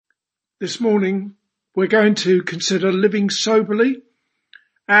This morning we're going to consider living soberly,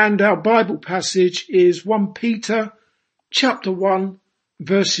 and our Bible passage is 1 Peter chapter 1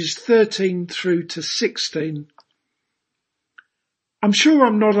 verses 13 through to 16. I'm sure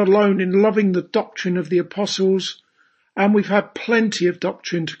I'm not alone in loving the doctrine of the apostles, and we've had plenty of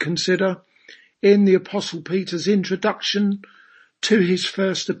doctrine to consider in the Apostle Peter's introduction to his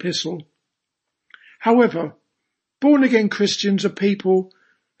first epistle. However, born-again Christians are people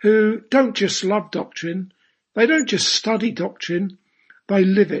who don't just love doctrine, they don't just study doctrine, they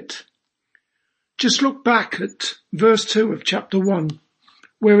live it. Just look back at verse 2 of chapter 1,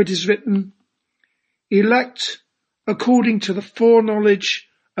 where it is written, elect according to the foreknowledge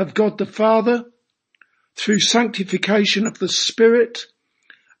of God the Father, through sanctification of the Spirit,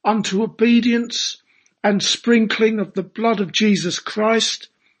 unto obedience and sprinkling of the blood of Jesus Christ,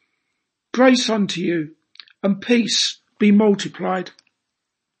 grace unto you and peace be multiplied.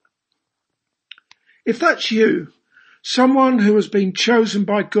 If that's you, someone who has been chosen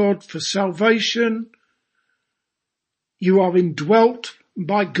by God for salvation, you are indwelt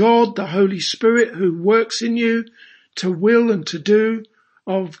by God, the Holy Spirit, who works in you to will and to do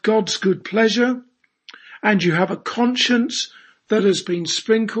of God's good pleasure, and you have a conscience that has been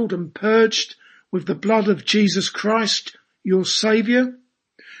sprinkled and purged with the blood of Jesus Christ, your Saviour,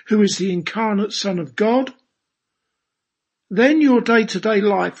 who is the incarnate Son of God, then your day-to-day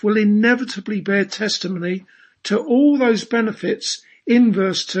life will inevitably bear testimony to all those benefits in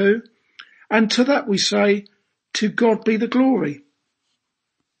verse 2, and to that we say, to God be the glory.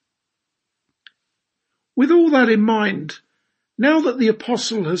 With all that in mind, now that the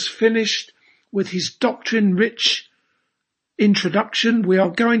apostle has finished with his doctrine-rich introduction, we are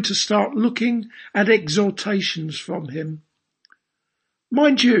going to start looking at exhortations from him.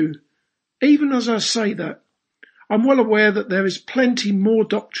 Mind you, even as I say that, I'm well aware that there is plenty more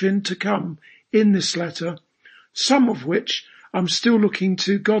doctrine to come in this letter, some of which I'm still looking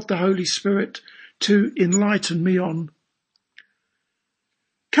to God the Holy Spirit to enlighten me on.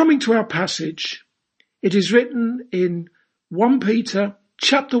 Coming to our passage, it is written in 1 Peter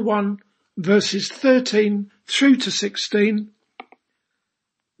chapter 1 verses 13 through to 16,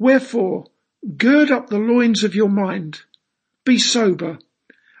 wherefore gird up the loins of your mind, be sober,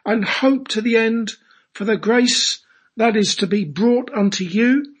 and hope to the end for the grace that is to be brought unto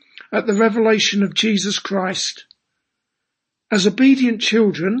you at the revelation of Jesus Christ. As obedient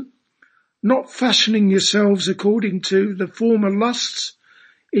children, not fashioning yourselves according to the former lusts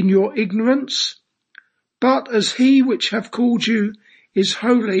in your ignorance, but as he which hath called you is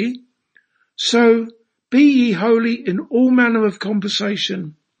holy, so be ye holy in all manner of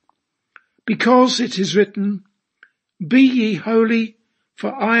conversation, because it is written, be ye holy,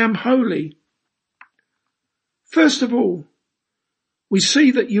 for I am holy. First of all, we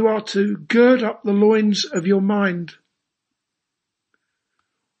see that you are to gird up the loins of your mind.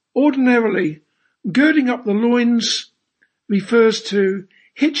 Ordinarily, girding up the loins refers to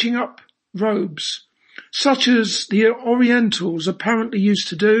hitching up robes, such as the Orientals apparently used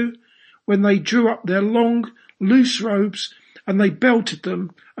to do when they drew up their long, loose robes and they belted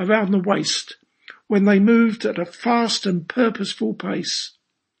them around the waist when they moved at a fast and purposeful pace.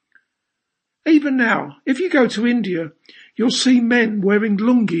 Even now, if you go to India, you'll see men wearing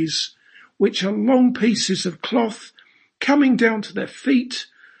lungis, which are long pieces of cloth coming down to their feet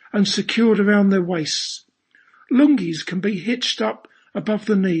and secured around their waists. Lungis can be hitched up above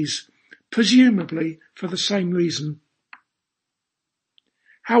the knees, presumably for the same reason.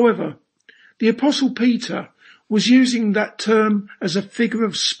 However, the Apostle Peter was using that term as a figure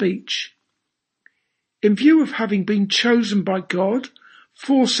of speech. In view of having been chosen by God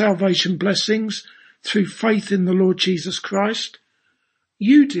for salvation blessings through faith in the Lord Jesus Christ,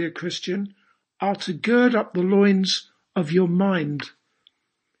 you, dear Christian, are to gird up the loins of your mind.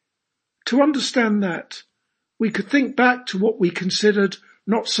 To understand that, we could think back to what we considered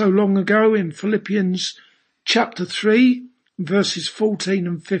not so long ago in Philippians chapter 3, verses 14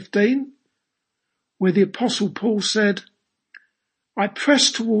 and 15, where the Apostle Paul said, I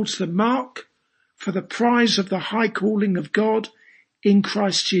press towards the mark for the prize of the high calling of God in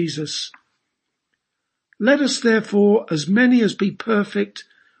Christ Jesus. Let us therefore, as many as be perfect,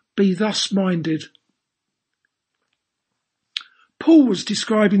 be thus minded. Paul was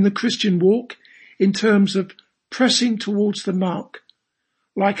describing the Christian walk in terms of pressing towards the mark,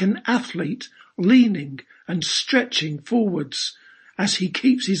 like an athlete leaning and stretching forwards as he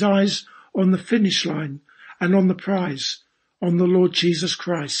keeps his eyes on the finish line and on the prize, on the Lord Jesus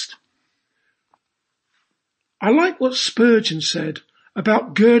Christ. I like what Spurgeon said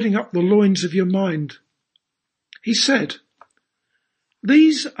about girding up the loins of your mind. He said,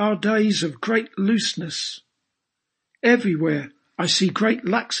 These are days of great looseness. Everywhere I see great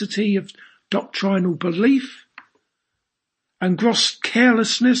laxity of doctrinal belief and gross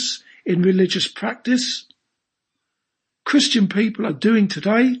carelessness in religious practice. Christian people are doing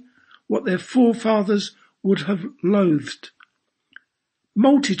today what their forefathers would have loathed.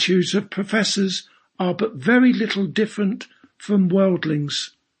 Multitudes of professors are but very little different from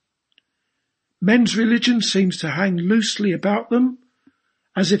worldlings. Men's religion seems to hang loosely about them,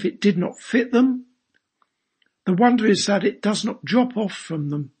 as if it did not fit them. The wonder is that it does not drop off from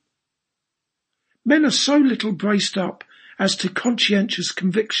them. Men are so little braced up as to conscientious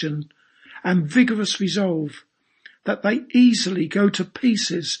conviction and vigorous resolve that they easily go to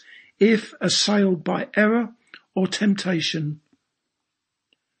pieces if assailed by error or temptation.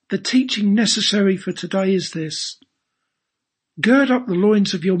 The teaching necessary for today is this: gird up the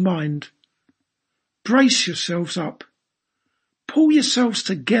loins of your mind, brace yourselves up, pull yourselves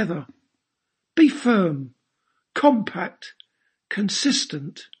together, be firm, compact,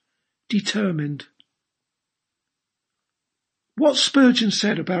 consistent, determined. What Spurgeon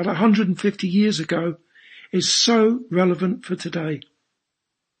said about 150 years ago is so relevant for today.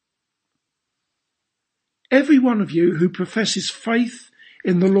 Every one of you who professes faith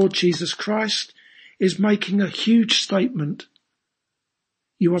in the Lord Jesus Christ is making a huge statement.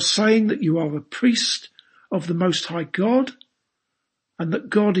 You are saying that you are a priest of the Most High God and that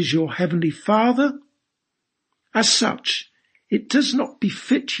God is your Heavenly Father. As such, it does not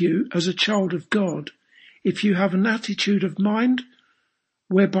befit you as a child of God if you have an attitude of mind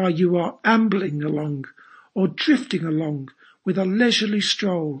whereby you are ambling along or drifting along with a leisurely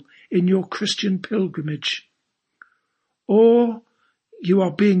stroll in your Christian pilgrimage, or you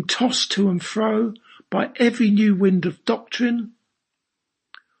are being tossed to and fro by every new wind of doctrine,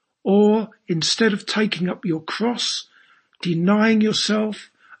 or instead of taking up your cross, denying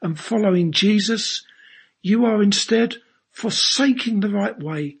yourself and following Jesus, you are instead forsaking the right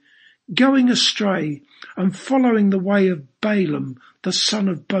way, going astray and following the way of Balaam, the son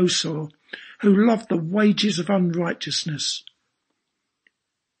of Bosor, who loved the wages of unrighteousness.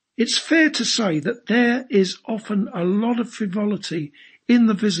 It's fair to say that there is often a lot of frivolity in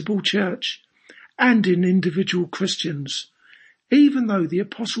the visible church and in individual Christians, even though the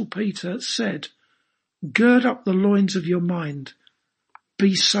Apostle Peter said, gird up the loins of your mind,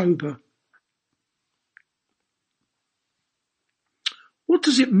 be sober. What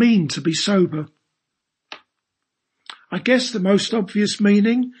does it mean to be sober? I guess the most obvious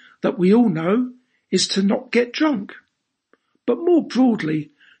meaning that we all know is to not get drunk. But more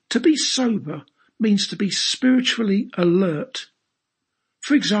broadly, to be sober means to be spiritually alert.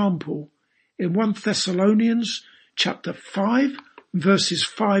 For example, in 1 Thessalonians chapter 5, verses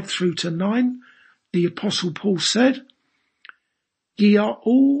 5 through to 9, the Apostle Paul said, "Ye are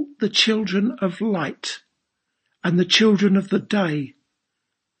all the children of light and the children of the day.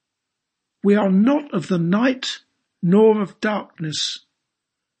 We are not of the night nor of darkness.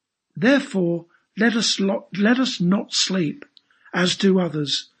 Therefore let us not sleep as do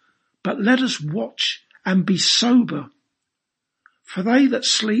others, but let us watch and be sober. For they that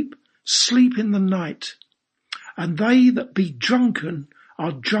sleep, sleep in the night, and they that be drunken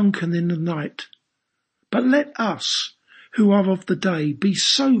are drunken in the night. But let us, who are of the day, be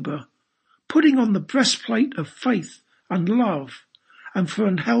sober, putting on the breastplate of faith and love, and for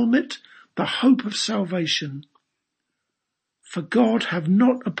an helmet the hope of salvation. For God hath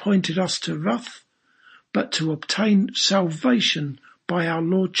not appointed us to wrath, but to obtain salvation by our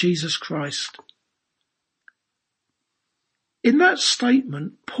Lord Jesus Christ." In that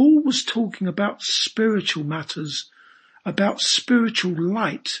statement, Paul was talking about spiritual matters, about spiritual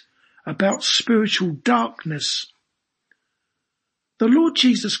light, about spiritual darkness. The Lord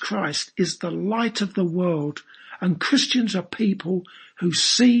Jesus Christ is the light of the world, and Christians are people who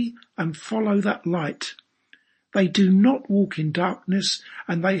see and follow that light. They do not walk in darkness,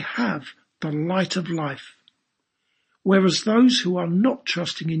 and they have the light of life. Whereas those who are not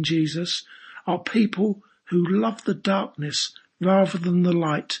trusting in Jesus are people who love the darkness rather than the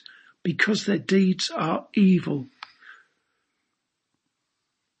light, because their deeds are evil.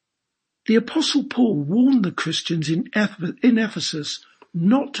 The Apostle Paul warned the Christians in Ephesus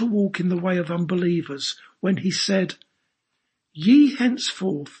not to walk in the way of unbelievers when he said, "Ye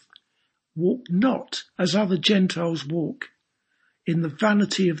henceforth walk not as other Gentiles walk, in the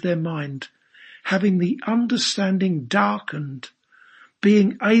vanity of their mind, having the understanding darkened,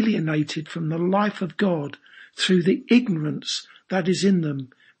 being alienated from the life of God through the ignorance that is in them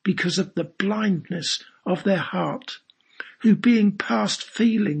because of the blindness of their heart, who being past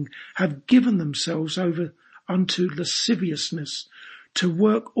feeling have given themselves over unto lasciviousness, to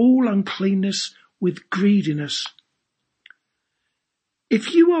work all uncleanness with greediness.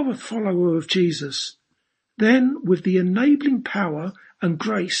 If you are a follower of Jesus, then with the enabling power and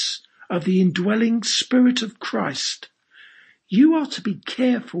grace of the indwelling Spirit of Christ, you are to be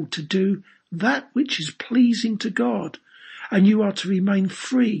careful to do that which is pleasing to God, and you are to remain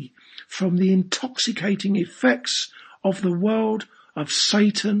free from the intoxicating effects of the world, of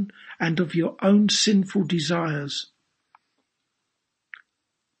Satan, and of your own sinful desires.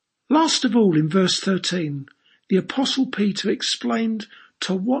 Last of all, in verse 13, the Apostle Peter explained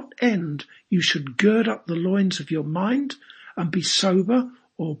to what end you should gird up the loins of your mind and be sober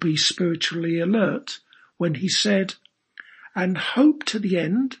or be spiritually alert, when he said, and hope to the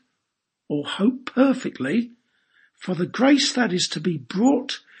end, or hope perfectly, for the grace that is to be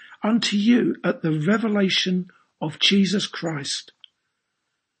brought unto you at the revelation of Jesus Christ.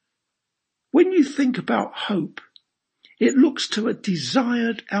 When you think about hope, it looks to a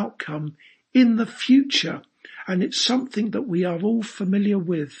desired outcome in the future, and it's something that we are all familiar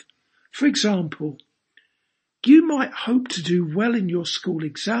with. For example, you might hope to do well in your school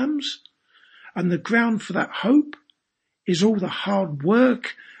exams, and the ground for that hope is all the hard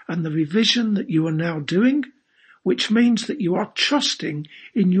work and the revision that you are now doing, which means that you are trusting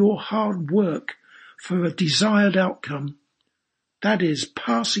in your hard work for a desired outcome. That is,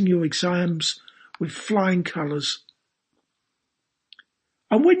 passing your exams with flying colours.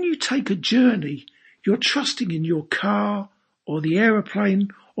 And when you take a journey, you're trusting in your car or the aeroplane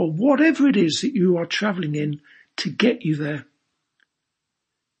or whatever it is that you are travelling in to get you there.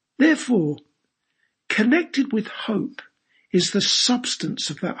 Therefore, connected with hope is the substance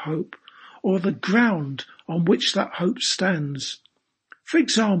of that hope, or the ground on which that hope stands. For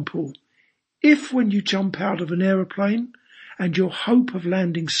example, if when you jump out of an aeroplane and your hope of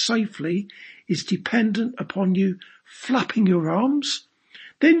landing safely is dependent upon you flapping your arms,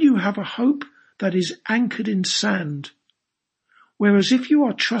 then you have a hope that is anchored in sand. Whereas if you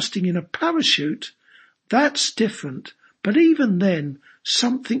are trusting in a parachute, that's different, but even then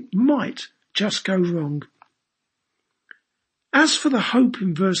something might just go wrong. As for the hope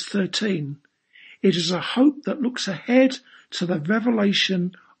in verse 13, it is a hope that looks ahead to the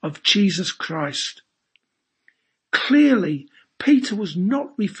revelation of Jesus Christ. Clearly, Peter was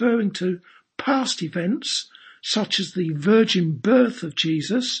not referring to past events such as the virgin birth of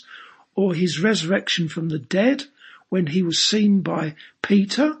Jesus or his resurrection from the dead when he was seen by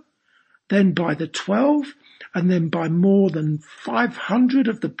Peter, then by the 12, and then by more than 500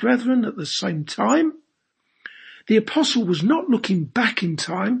 of the brethren at the same time. The apostle was not looking back in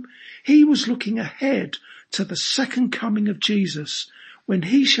time, he was looking ahead to the second coming of Jesus, when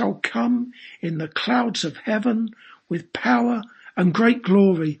he shall come in the clouds of heaven with power and great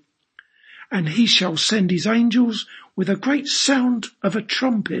glory. And he shall send his angels with a great sound of a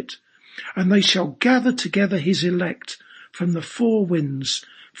trumpet, and they shall gather together his elect from the four winds,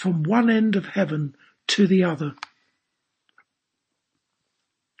 from one end of heaven to the other.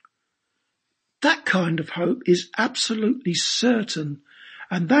 That kind of hope is absolutely certain,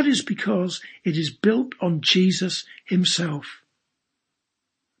 and that is because it is built on Jesus himself,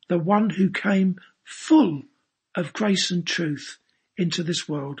 the one who came full of grace and truth into this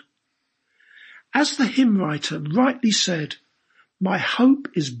world. As the hymn writer rightly said, my hope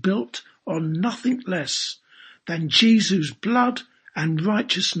is built on nothing less than Jesus' blood and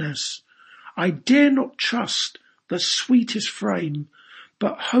righteousness. I dare not trust the sweetest frame,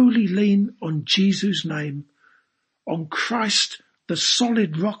 but wholly lean on Jesus' name. On Christ, the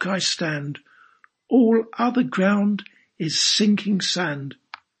solid rock I stand. All other ground is sinking sand.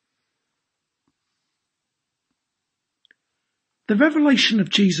 The revelation of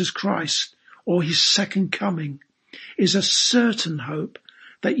Jesus Christ, or his second coming, is a certain hope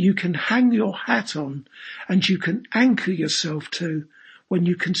that you can hang your hat on and you can anchor yourself to when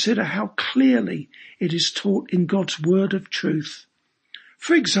you consider how clearly it is taught in God's word of truth.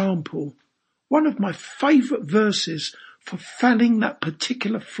 For example, one of my favourite verses for fanning that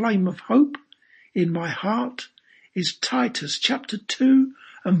particular flame of hope in my heart is Titus chapter 2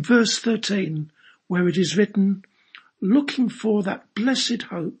 and verse 13, where it is written, looking for that blessed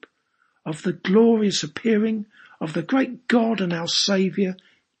hope of the glorious appearing of the great God and our Saviour,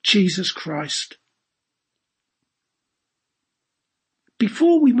 Jesus Christ.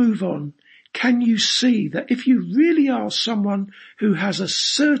 Before we move on, can you see that if you really are someone who has a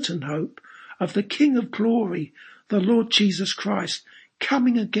certain hope of the King of Glory, the Lord Jesus Christ,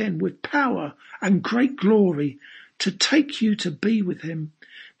 coming again with power and great glory to take you to be with him,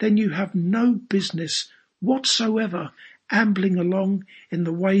 then you have no business whatsoever ambling along in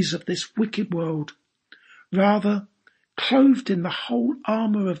the ways of this wicked world. Rather, Clothed in the whole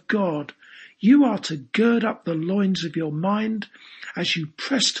armour of God, you are to gird up the loins of your mind as you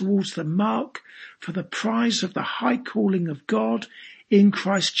press towards the mark for the prize of the high calling of God in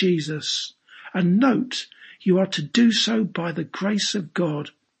Christ Jesus. And note, you are to do so by the grace of God.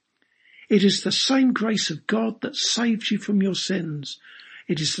 It is the same grace of God that saves you from your sins.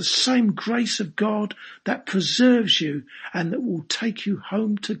 It is the same grace of God that preserves you and that will take you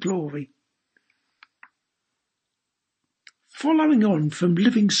home to glory. Following on from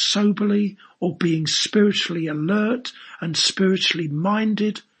living soberly or being spiritually alert and spiritually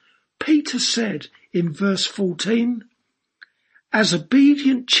minded, Peter said in verse 14, "As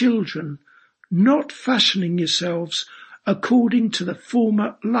obedient children, not fashioning yourselves according to the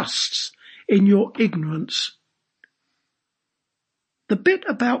former lusts in your ignorance." The bit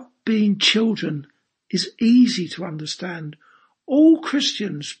about being children is easy to understand. All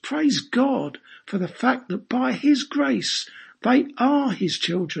Christians praise God for the fact that by His grace they are His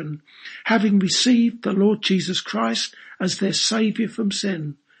children, having received the Lord Jesus Christ as their Saviour from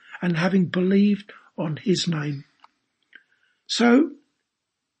sin and having believed on His name. So,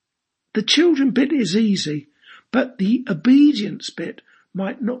 the children bit is easy, but the obedience bit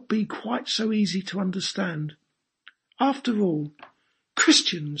might not be quite so easy to understand. After all,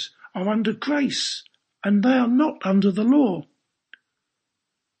 Christians are under grace and they are not under the law.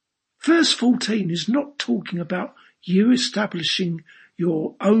 Verse 14 is not talking about you establishing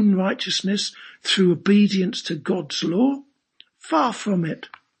your own righteousness through obedience to God's law. Far from it.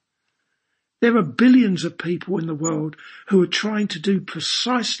 There are billions of people in the world who are trying to do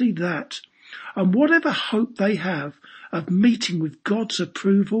precisely that, and whatever hope they have of meeting with God's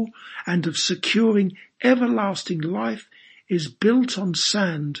approval and of securing everlasting life is built on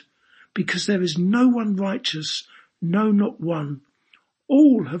sand, because there is no one righteous, no, not one.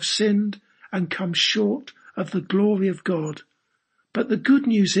 All have sinned and come short of the glory of God. But the good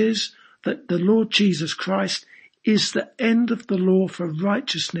news is that the Lord Jesus Christ is the end of the law for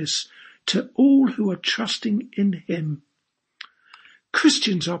righteousness to all who are trusting in Him.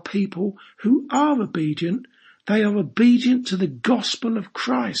 Christians are people who are obedient. They are obedient to the gospel of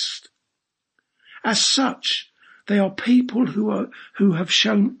Christ. As such, they are people who have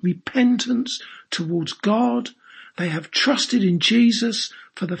shown repentance towards God. They have trusted in Jesus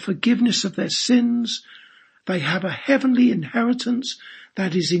for the forgiveness of their sins. They have a heavenly inheritance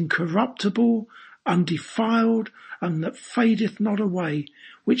that is incorruptible, undefiled, and that fadeth not away,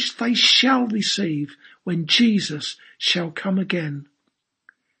 which they shall receive when Jesus shall come again.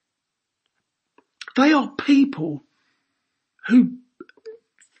 They are people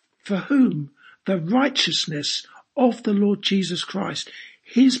for whom the righteousness of the Lord Jesus Christ,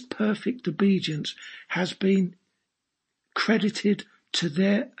 His perfect obedience, has been credited to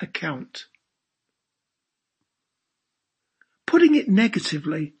their account. Putting it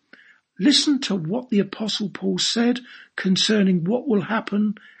negatively, listen to what the Apostle Paul said concerning what will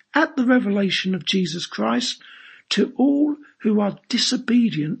happen at the revelation of Jesus Christ to all who are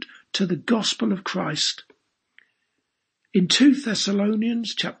disobedient to the gospel of Christ. In 2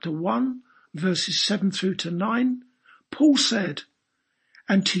 Thessalonians chapter 1, verses 7 through to 9, Paul said,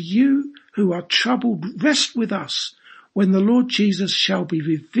 "And to you who are troubled, rest with us when the Lord Jesus shall be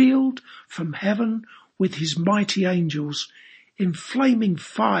revealed from heaven with His mighty angels, in flaming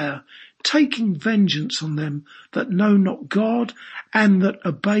fire, taking vengeance on them that know not God and that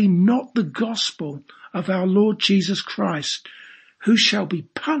obey not the gospel of our Lord Jesus Christ, who shall be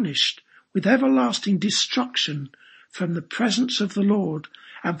punished with everlasting destruction from the presence of the Lord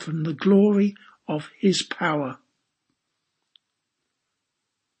and from the glory of His power."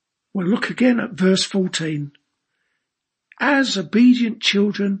 We'll look again at verse 14. "As obedient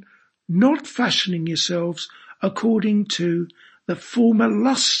children, not fashioning yourselves according to the former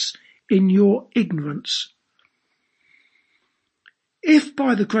lusts in your ignorance." If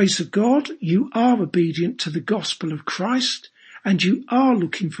by the grace of God you are obedient to the gospel of Christ, and you are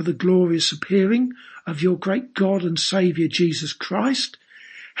looking for the glorious appearing of your great God and Saviour Jesus Christ,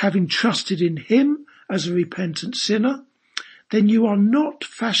 having trusted in Him as a repentant sinner, then you are not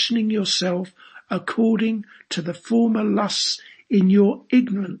fashioning yourself according to the former lusts in your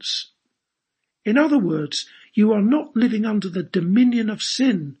ignorance. In other words, you are not living under the dominion of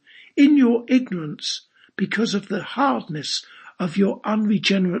sin in your ignorance because of the hardness of your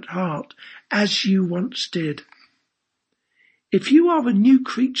unregenerate heart, as you once did. If you are a new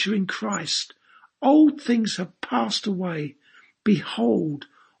creature in Christ, old things have passed away. Behold,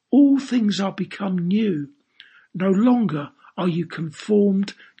 all things are become new. No longer are you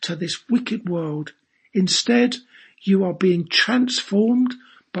conformed to this wicked world. Instead, you are being transformed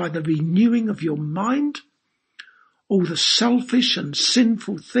by the renewing of your mind. all the selfish and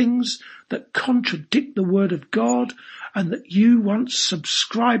sinful things that contradict the word of God and that you once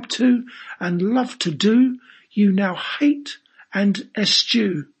subscribed to and loved to do, you now hate and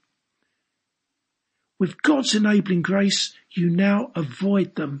eschew. With God's enabling grace, you now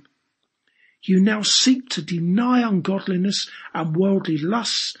avoid them. You now seek to deny ungodliness and worldly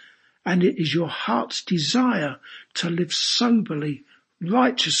lusts, and it is your heart's desire to live soberly,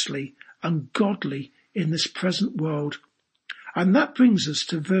 righteously, and godly in this present world. And that brings us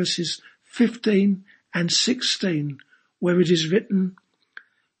to verses 15 and 16, where it is written,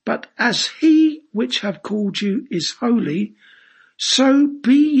 "But as he which have called you is holy, so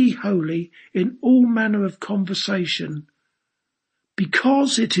be ye holy in all manner of conversation,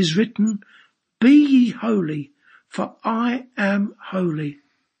 because it is written, Be ye holy, for I am holy."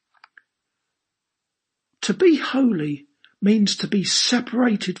 To be holy means to be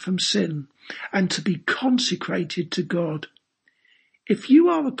separated from sin and to be consecrated to God. If you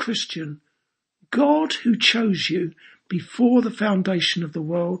are a Christian, God, who chose you before the foundation of the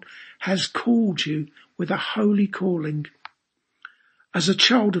world, has called you with a holy calling. As a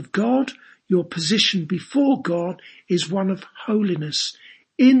child of God, your position before God is one of holiness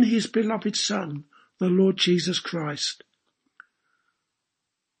in his beloved Son, the Lord Jesus Christ.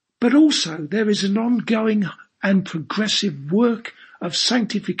 But also there is an ongoing and progressive work of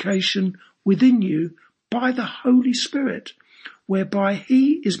sanctification within you by the Holy Spirit, whereby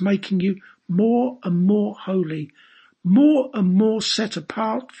he is making you more and more holy, more and more set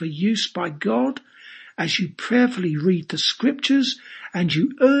apart for use by God as you prayerfully read the scriptures and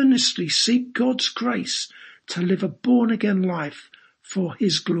you earnestly seek God's grace to live a born-again life for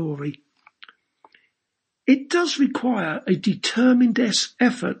his glory. It does require a determined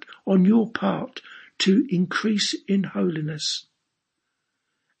effort on your part to increase in holiness.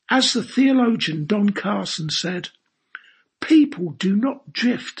 As the theologian Don Carson said, people do not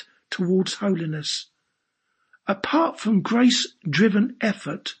drift towards holiness. Apart from grace-driven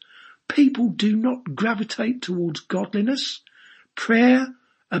effort, people do not gravitate towards godliness, prayer,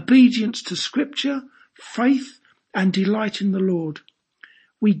 obedience to scripture, faith, and delight in the Lord.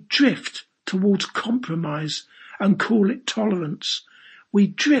 We drift towards compromise and call it tolerance. We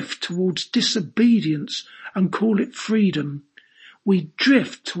drift towards disobedience and call it freedom. We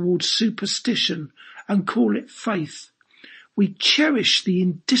drift towards superstition and call it faith. We cherish the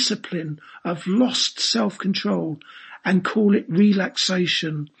indiscipline of lost self-control and call it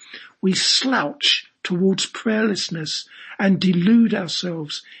relaxation. We slouch towards prayerlessness and delude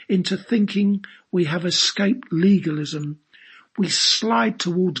ourselves into thinking we have escaped legalism. We slide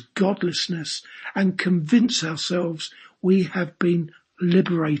towards godlessness and convince ourselves we have been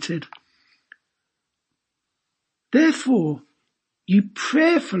liberated. Therefore, you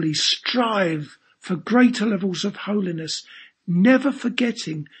prayerfully strive for greater levels of holiness, never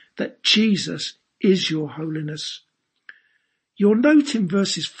forgetting that Jesus is your holiness. You'll note in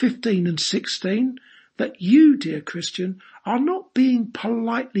verses 15 and 16 that you, dear Christian, are not being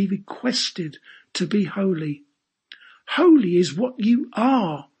politely requested to be holy. Holy is what you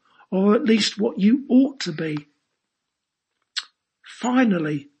are, or at least what you ought to be.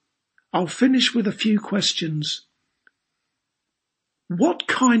 Finally, I'll finish with a few questions. What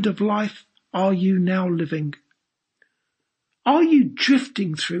kind of life are you now living? Are you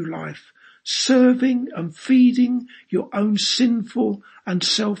drifting through life, serving and feeding your own sinful and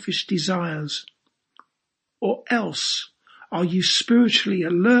selfish desires? Or else, are you spiritually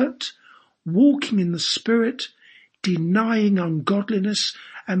alert, walking in the Spirit, denying ungodliness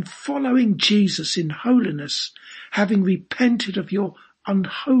and following Jesus in holiness, having repented of your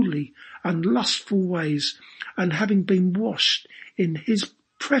unholy and lustful ways and having been washed in his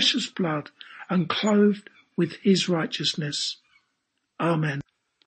precious blood and clothed with his righteousness? Amen.